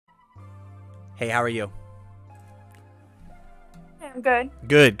Hey, how are you? I'm good.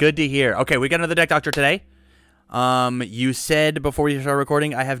 Good to hear. Okay, we got another deck doctor today. You said before we start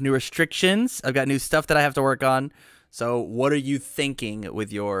recording, I have new restrictions. I've got new stuff that I have to work on. So what are you thinking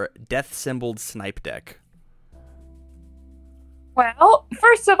with your death symboled snipe deck? Well,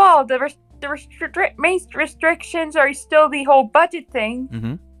 first of all, the main restrictions are still the whole budget thing.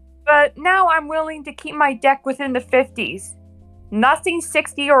 Mm-hmm. But now I'm willing to keep my deck within the 50s. Nothing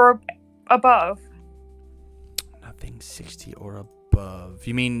 60 or above. Nothing 60 or above.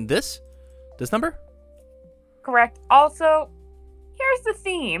 You mean this? This number? Correct. Also, here's the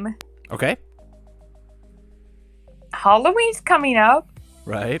theme. Okay. Halloween's coming up.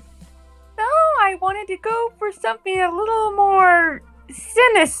 Right. So I wanted to go for something a little more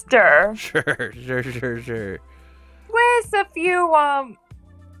sinister. Sure. With a few,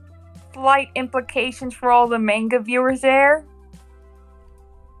 slight implications for all the manga viewers there.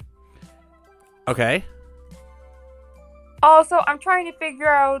 Okay. Also, I'm trying to figure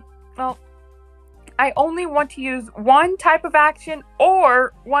out, well, I only want to use one type of action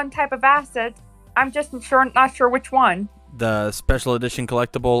or one type of asset. I'm just not sure which one. The special edition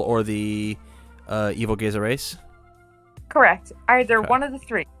collectible or the Evil Gaze Erase? Correct. Either Okay. one of the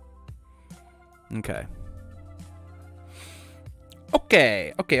three. Okay.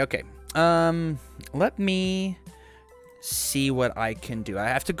 Okay. Let me see what I can do. I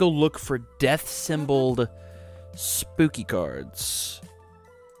have to go look for death symboled spooky cards.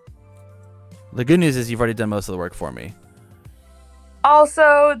 The good news is you've already done most of the work for me.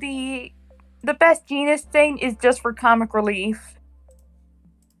 Also, the best genus thing is just for comic relief.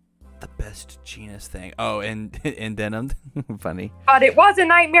 The best genus thing. Oh, and denim. Funny. But it was a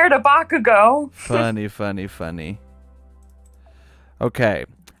nightmare to Bakugo. Funny. Okay.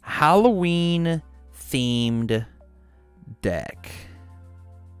 Halloween themed deck.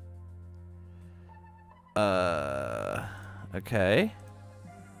 Okay.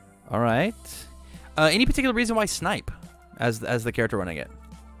 All right. Any particular reason why Snipe as the character running it?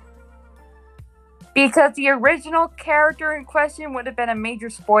 Because the original character in question would have been a major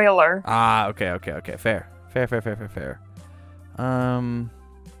spoiler. Ah, okay. Fair.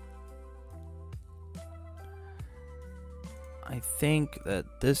 I think that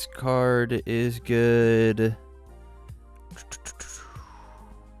this card is good.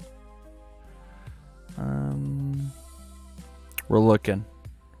 We're looking.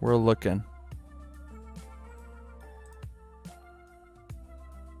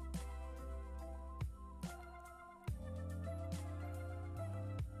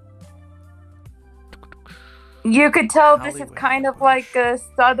 You could tell this is Hollywood kind of like a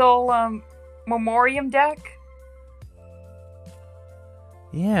subtle memoriam deck.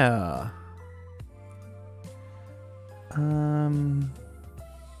 Yeah.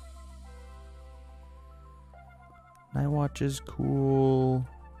 Night Watch is cool.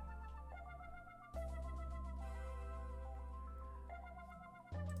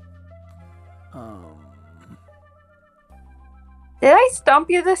 Did I stump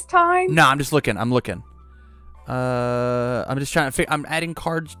you this time? No, I'm just looking. I'm just trying to figure. I'm adding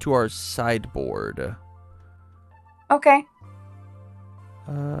cards to our sideboard. Okay.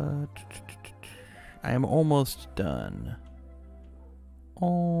 I am almost done.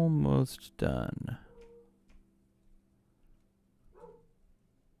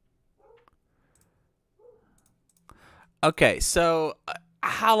 Okay, so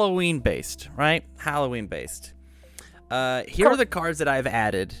Halloween based, right? Halloween based. Here are the cards that I've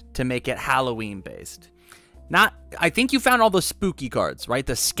added to make it Halloween based. I think you found all the spooky cards, right?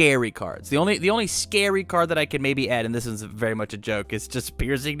 The scary cards. The only scary card that I can maybe add, and this is very much a joke, is just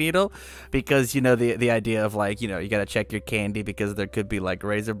piercing needle, because the idea of you gotta check your candy because there could be like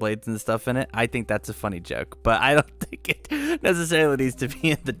razor blades and stuff in it. I think that's a funny joke, but I don't think it necessarily needs to be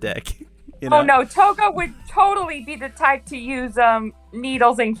in the deck. Oh no, Toga would totally be the type to use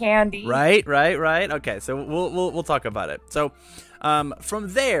needles and candy. Right. Okay, so we'll talk about it. So.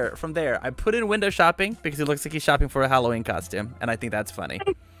 From there, I put in window shopping because it looks like he's shopping for a Halloween costume, and I think that's funny,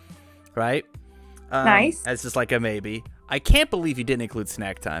 right? Nice. As just like a maybe. I can't believe you didn't include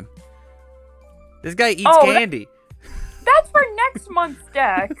snack time. This guy eats candy. That's for next month's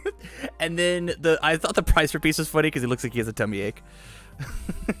deck. And then I thought the price per piece was funny because it looks like he has a tummy ache.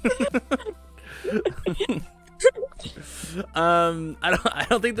 I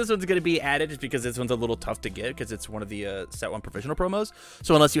don't think this one's gonna be added just because this one's a little tough to get because it's one of the set 1 provisional promos.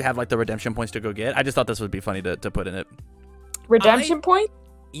 So unless you have like the redemption points to go get, I just thought this would be funny to put in it. Redemption point?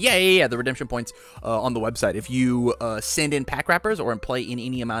 Yeah. The redemption points on the website. If you send in pack wrappers or play in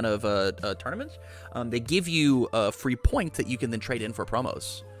any amount of tournaments, they give you free points that you can then trade in for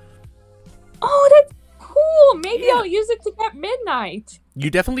promos. Oh, that's cool. Maybe Yeah. I'll use it to get Midnight. You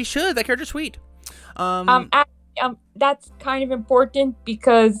definitely should. That character's sweet. That's kind of important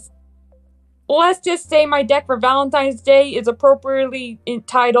because let's just say my deck for Valentine's Day is appropriately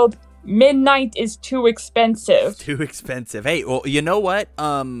entitled Midnight is Too Expensive. Too expensive. Hey, well, you know what?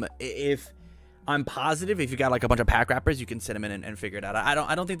 If I'm positive, if you got like a bunch of pack wrappers, you can send them in and figure it out.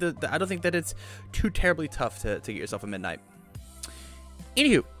 I don't think that it's too terribly tough to get yourself a Midnight.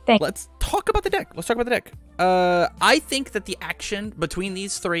 Anywho, let's talk about the deck. I think that the action between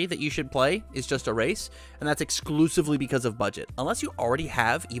these three that you should play is just Erase, and that's exclusively because of budget. Unless you already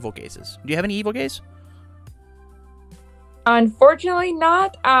have Evil Gazes. Do you have any Evil Gaze? Unfortunately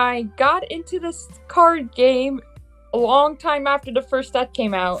not. I got into this card game a long time after the first set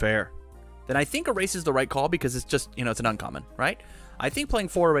came out. Fair. Then I think Erase is the right call because it's just, it's an uncommon, right? I think playing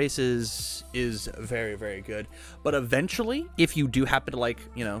 4 Erases is very, very good. But eventually, if you do happen to like,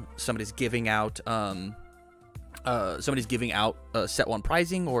 somebody's giving out set 1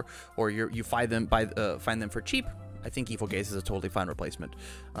 pricing, or you find them for cheap, I think Evil Gaze is a totally fine replacement.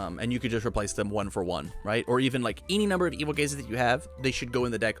 And you could just replace them 1 for 1, right? Or even like any number of Evil Gazes that you have, they should go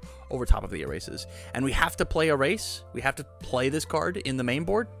in the deck over top of the Erases. And we have to play Erase. We have to play this card in the main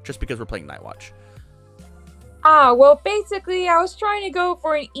board just because we're playing Nightwatch. Well, basically, I was trying to go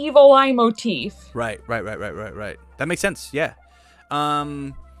for an evil eye motif. Right. That makes sense, yeah.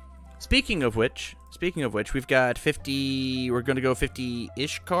 Speaking of which, we've got 50, we're going to go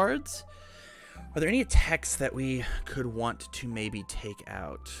 50-ish cards. Are there any attacks that we could want to maybe take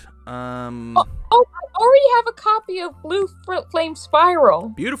out? I already have a copy of Blue Flame Spiral.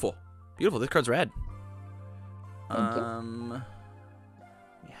 Beautiful. This card's rad. Thank you.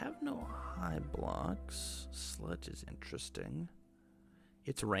 We have no high blocks. Sludge is interesting.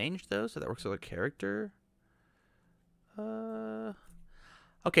 It's ranged though, so that works with a character.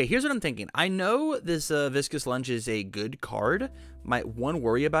 Okay, here's what I'm thinking. I know this Viscous Lunge is a good card. My one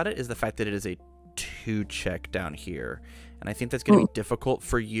worry about it is the fact that it is a 2-check down here. And I think that's going to be difficult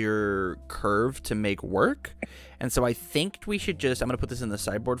for your curve to make work. And so I think we should just, I'm going to put this in the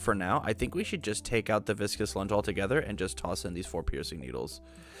sideboard for now. I think we should just take out the Viscous Lunge altogether and just toss in these 4 Piercing Needles.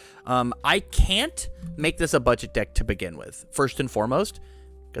 I can't make this a budget deck to begin with, first and foremost,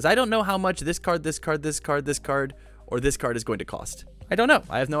 because I don't know how much this card, or this card is going to cost. I don't know.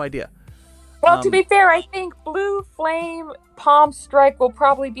 I have no idea. Well, to be fair, I think Blue Flame Palm Strike will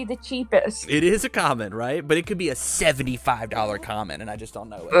probably be the cheapest. It is a common, right? But it could be a $75 common, and I just don't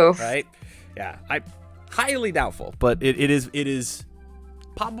know it, right? Yeah, I highly doubtful, but it is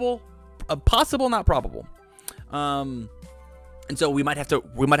possible, not probable. And so we might have to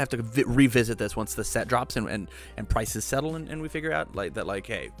revisit this once the set drops and prices settle, and we figure out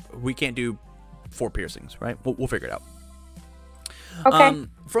hey, we can't do 4 piercings, right? We'll figure it out. Okay.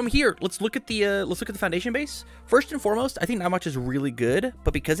 From here, let's look at the foundation base. First and foremost, I think not much is really good,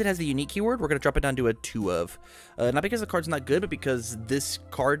 but because it has the unique keyword, we're gonna drop it down to a 2 of. Not because the card's not good, but because this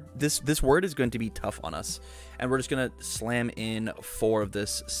word is going to be tough on us, and we're just gonna slam in 4 of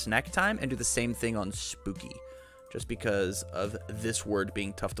this snack time and do the same thing on spooky, just because of this word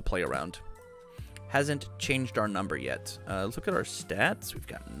being tough to play around. Hasn't changed our number yet. Let's look at our stats. We've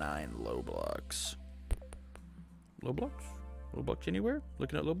got 9 low blocks. Low blocks? Low blocks anywhere?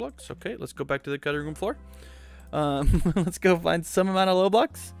 Looking at low blocks? Okay, let's go back to the cutting room floor. Let's go find some amount of low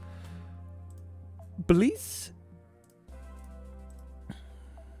blocks. Please.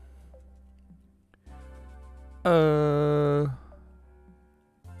 Huh.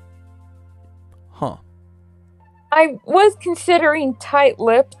 I was considering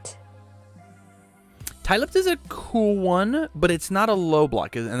Tight-Lipped. Tight-Lipped is a cool one, but it's not a low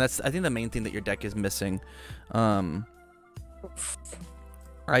block, and that's, I think, the main thing that your deck is missing.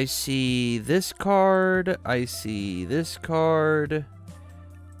 I see this card. I see this card.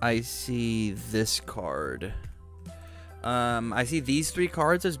 I see this card. I see these 3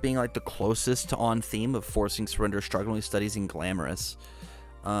 cards as being like the closest to on theme of Forcing Surrender, Struggling Studies, and Glamorous.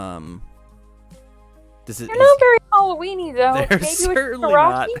 They're not very Halloweeny though. They're Maybe certainly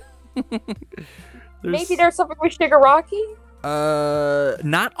not. Maybe there's something with Shigaraki.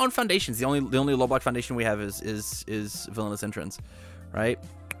 Not on foundations. The only low block foundation we have is Villainous Entrance, right?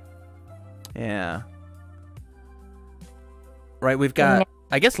 Yeah. Right. We've got,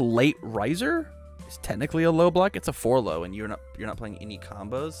 I guess, Late Riser is technically a low block. It's a 4 low, and you're not playing any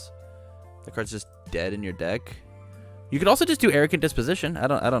combos. The card's just dead in your deck. You could also just do Arrogant Disposition. I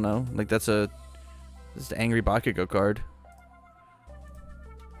don't know. Like this is an Angry Bakugo card.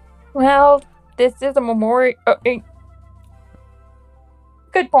 Well, this is a memorial.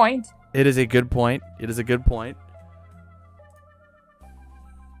 Good point. It is a good point. It is a good point.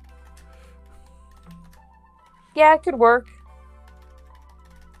 Yeah, it could work.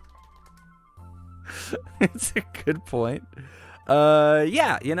 It's a good point.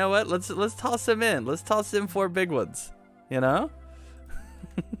 Yeah, you know what? Let's toss him in. Let's toss in 4 big ones. You know?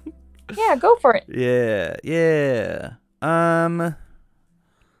 Yeah, go for it. Yeah, yeah.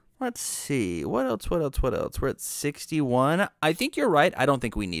 Let's see. What else? We're at 61. I think you're right. I don't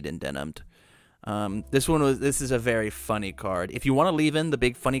think we need Endenimed. This is a very funny card. If you want to leave in the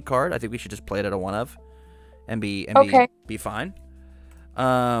big funny card, I think we should just play it at a 1 of and be fine.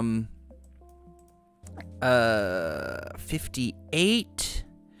 58.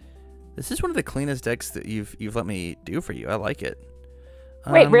 This is one of the cleanest decks that you've let me do for you. I like it.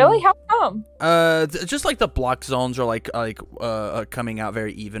 Wait, really? How come? Just like the block zones are like coming out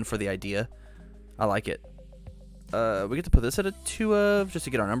very even for the idea. I like it. We get to put this at a 2 of just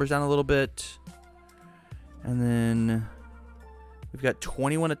to get our numbers down a little bit. And then we've got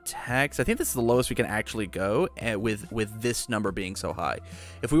 21 attacks. I think this is the lowest we can actually go with this number being so high.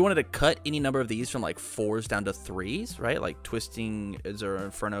 If we wanted to cut any number of these from like 4s down to 3s, right? Like Twisting Azure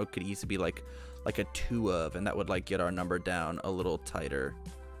Inferno could easily be like a 2 of, and that would like get our number down a little tighter.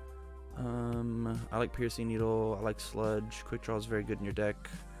 I like Piercing Needle. I like Sludge. Quick Draw is very good in your deck.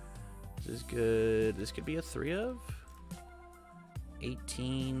 This is good. This could be a 3 of.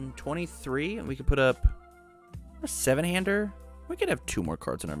 18, 23, and we could put up a 7-hander. We could have 2 more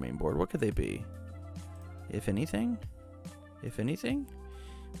cards on our main board. What could they be? If anything? If anything?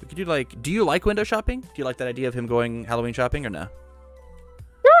 We could do like... Do you like window shopping? Do you like that idea of him going Halloween shopping or no?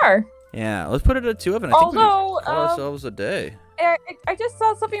 Sure. Yeah, let's put it at 2 of, and I think we call ourselves a day. I just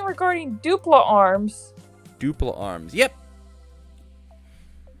saw something regarding Dupla Arms. Dupla Arms. Yep.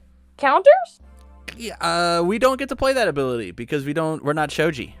 Counters? Yeah, we don't get to play that ability because we're not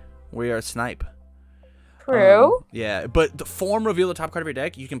Shoji. We are Snipe. True. Yeah, but the form reveal the top card of your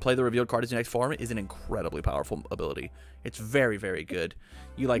deck. You can play the revealed card as your next form is an incredibly powerful ability. It's very, very good.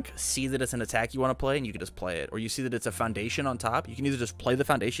 You like see that it's an attack you want to play, and you can just play it. Or you see that it's a foundation on top. You can either just play the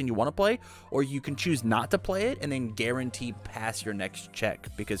foundation you want to play, or you can choose not to play it and then guarantee pass your next check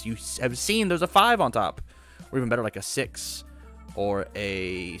because you have seen there's a 5 on top, or even better, like a 6 or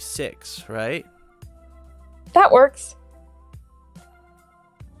a 6, right? That works.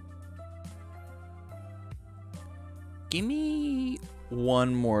 Give me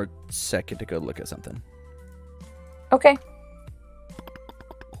 1 more second to go look at something. Okay.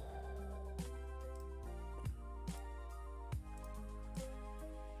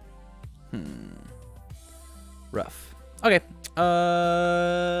 Rough. Okay.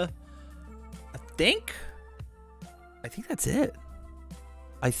 I think that's it.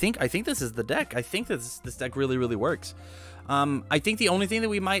 I think this is the deck. I think this deck really, really works. I think the only thing that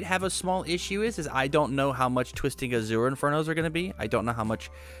we might have a small issue is I don't know how much Twisting Azure Infernos are going to be. I don't know how much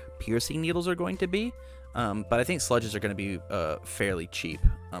Piercing Needles are going to be. But I think Sludges are going to be fairly cheap.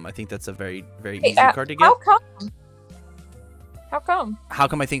 I think that's a very, very easy card to get. How come? How come? How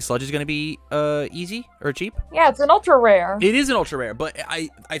come I think Sludge is going to be easy or cheap? Yeah, it's an ultra rare. It is an ultra rare, but I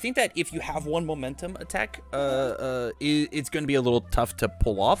think that if you have 1 momentum attack, it's going to be a little tough to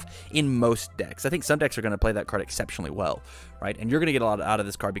pull off in most decks. I think some decks are going to play that card exceptionally well, right? And you're going to get a lot out of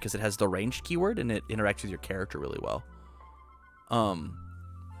this card because it has the ranged keyword and it interacts with your character really well.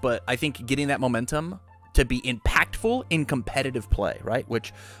 But I think getting that momentum to be impactful in competitive play, right?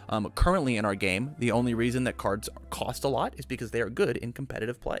 Which currently in our game, the only reason that cards cost a lot is because they are good in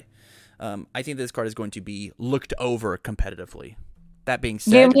competitive play. I think this card is going to be looked over competitively. That being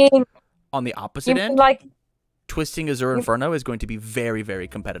said, on the opposite end, like Twisting Azure Inferno is going to be very, very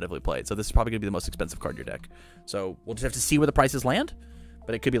competitively played. So this is probably going to be the most expensive card in your deck. So we'll just have to see where the prices land.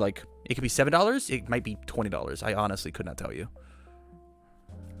 But it could be like, it could be $7. It might be $20. I honestly could not tell you.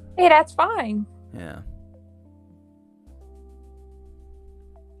 Hey, that's fine. Yeah.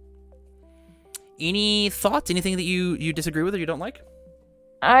 Any thoughts? Anything that you disagree with or you don't like?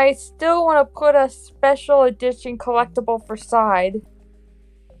 I still want to put a special edition collectible for side.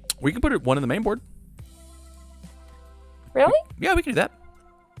 We can put it 1 in the main board. Really? Yeah, we can do that.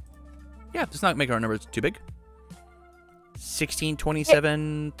 Yeah, let's not make our numbers too big. 16,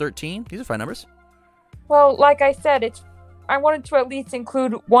 27, 13. These are fine numbers. Well, like I said, I wanted to at least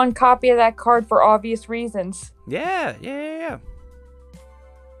include 1 copy of that card for obvious reasons. Yeah.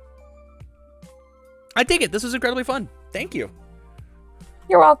 I dig it. This was incredibly fun. Thank you.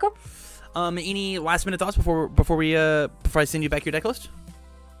 You're welcome. Any last minute thoughts before I send you back your deck list?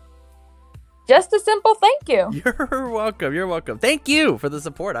 Just a simple thank you. You're welcome. You're welcome. Thank you for the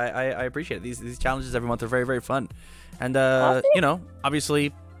support. I appreciate it. These challenges every month are very, very fun. And you know,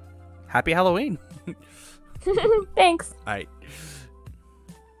 obviously, happy Halloween. Thanks. All right.